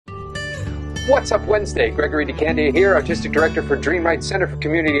What's up Wednesday? Gregory DeCandia here, Artistic Director for DreamWrights Center for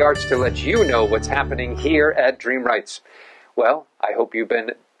Community Arts, to let you know what's happening here at DreamWrights. Well, I hope you've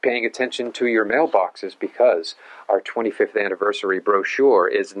been paying attention to your mailboxes, because our 25th anniversary brochure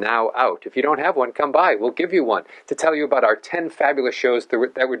is now out. If you don't have one, come by. We'll give you one to tell you about our 10 fabulous shows that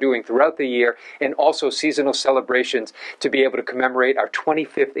we're doing throughout the year, and also seasonal celebrations to be able to commemorate our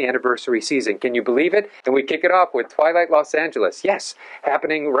 25th anniversary season. Can you believe it? And we kick it off with Twilight Los Angeles. Yes,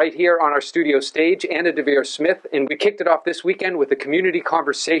 happening right here on our studio stage, Anna DeVere Smith, and we kicked it off this weekend with a community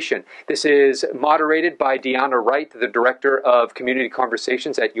conversation. This is moderated by Deanna Wright, the Director of Community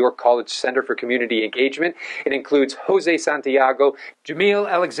Conversations at York College Center for Community Engagement. It includes Jose Santiago, Jamil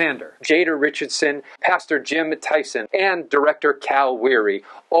Alexander, Jada Richardson, Pastor Jim Tyson, and Director Cal Weary,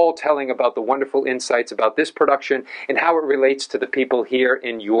 all telling about the wonderful insights about this production and how it relates to the people here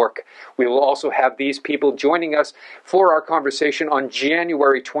in York. We will also have these people joining us for our conversation on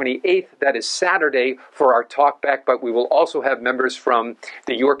January 28th. That is Saturday for our talkback, but we will also have members from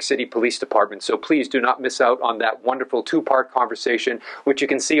the York City Police Department. So please do not miss out on that wonderful two-part conversation, which you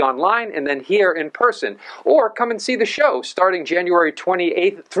can see online and then here in person. Or come and see the show starting January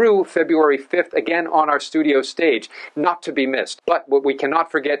 28th through February 5th, again on our studio stage. Not to be missed. But what we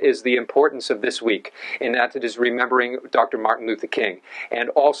cannot forget is the importance of this week, in that it is remembering Dr. Martin Luther King. And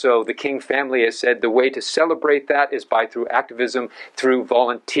also, the King family has said the way to celebrate that is through activism, through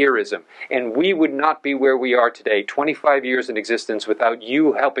volunteerism. And we would not be where we are today, 25 years in existence, without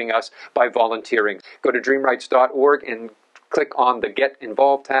you helping us by volunteering. Go to DreamWrights.org and click on the Get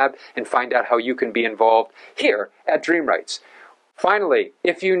Involved tab and find out how you can be involved here at DreamWrights. Finally,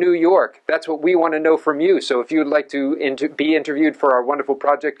 if you New York, that's what we want to know from you. So if you'd like to be interviewed for our wonderful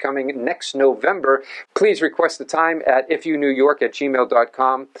project coming next November, please request the time at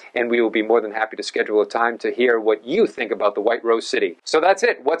ifyouknewyork@gmail.com, and we will be more than happy to schedule a time to hear what you think about the White Rose City. So that's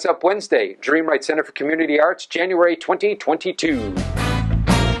it. What's Up Wednesday, DreamWrights Center for Community Arts, January 2022.